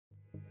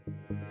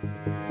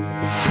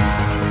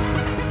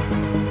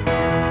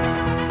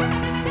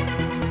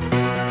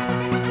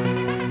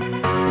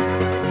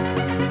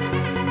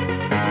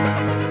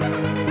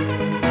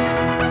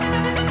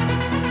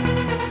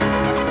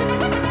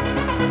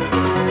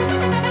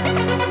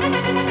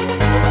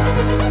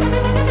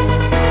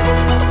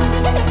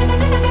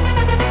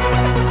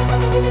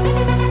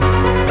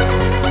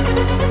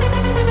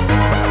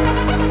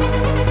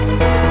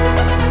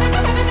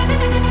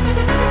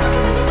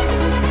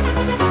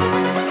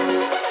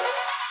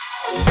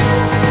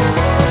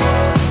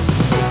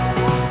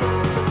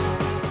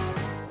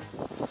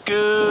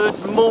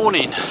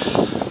morning,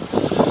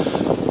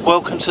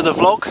 welcome to the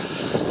vlog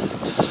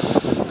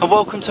and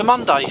welcome to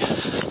Monday.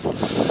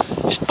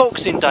 It's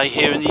Boxing Day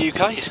here in the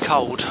UK. It's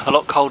cold, a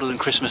lot colder than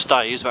Christmas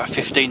Day. It was about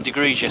 15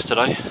 degrees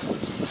yesterday,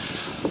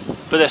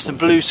 but there's some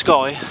blue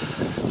sky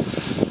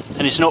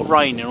and it's not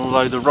raining,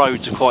 although the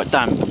roads are quite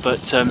damp,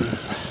 but I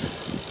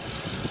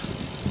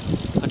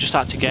just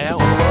had to get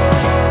out.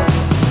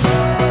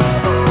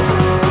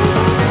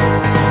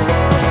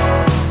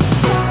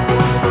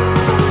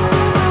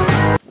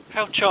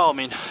 How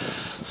charming.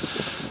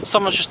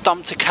 Someone's just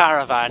dumped a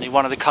caravan in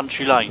one of the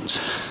country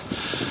lanes.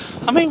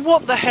 I mean,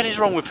 what the hell is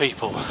wrong with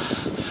people?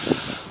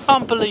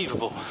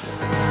 Unbelievable.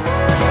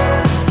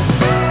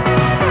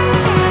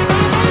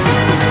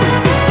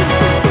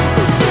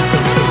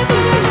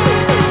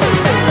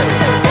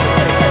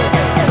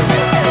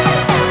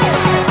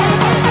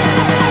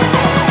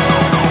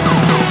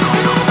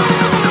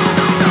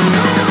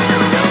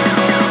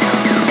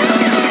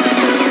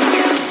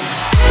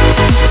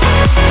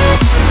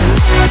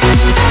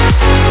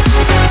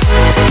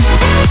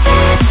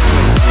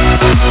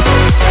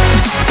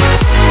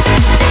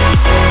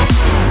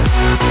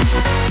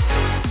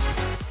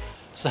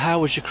 So how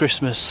was your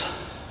Christmas?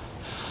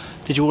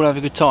 Did you all have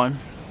a good time?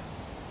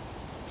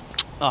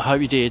 I hope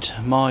you did.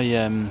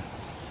 My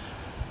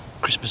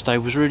Christmas Day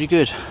was really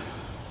good.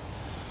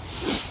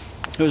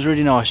 It was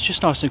really nice,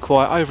 just nice and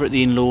quiet over at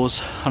the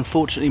in-laws.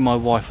 Unfortunately my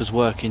wife was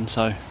working,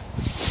 so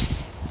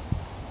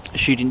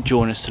she didn't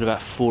join us till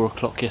about 4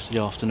 o'clock yesterday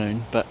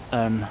afternoon, but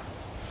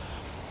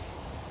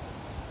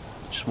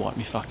just wipe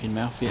my fucking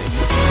mouth, yeah.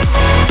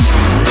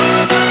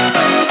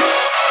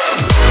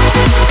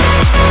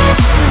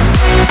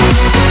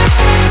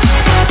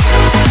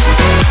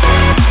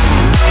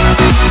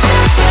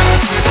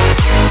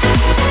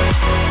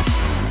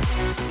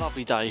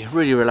 Lovely day,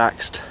 really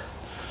relaxed,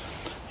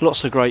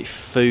 lots of great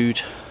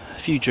food, a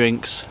few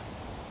drinks.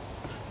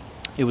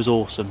 It was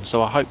awesome,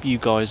 so I hope you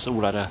guys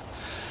all had a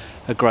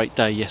great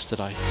day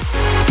yesterday.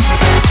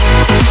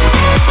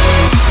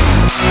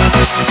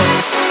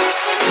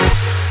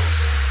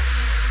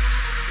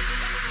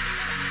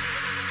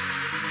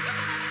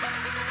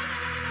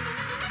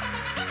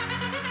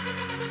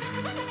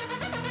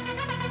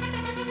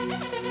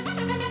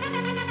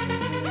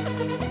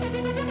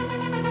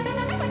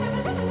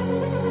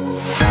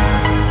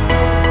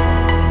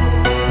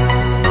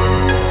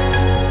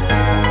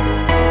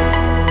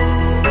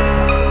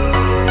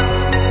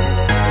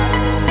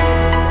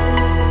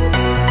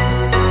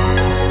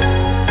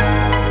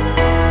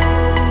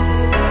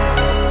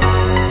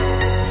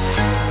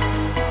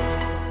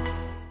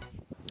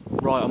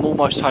 Right, I'm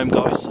almost home,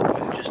 guys.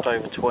 Just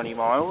over 20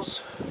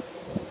 miles,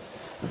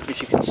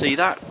 if you can see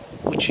that,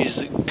 which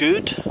is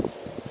good.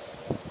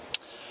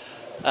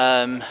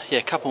 Yeah,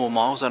 a couple more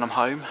miles and I'm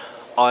home.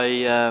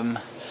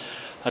 I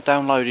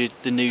downloaded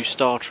the new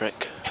Star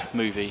Trek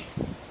movie,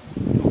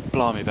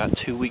 blimey, about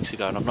 2 weeks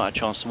ago, and I've not had a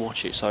chance to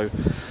watch it, so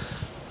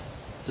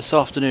this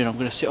afternoon I'm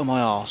going to sit on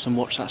my arse and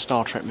watch that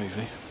Star Trek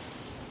movie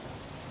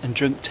and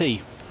drink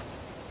tea,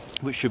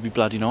 which should be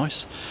bloody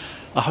nice.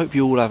 I hope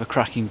you all have a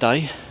cracking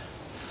day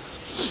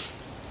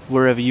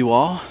wherever you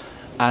are,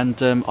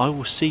 and I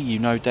will see you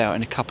no doubt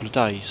in a couple of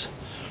days.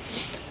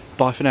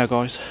 Bye for now,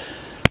 guys.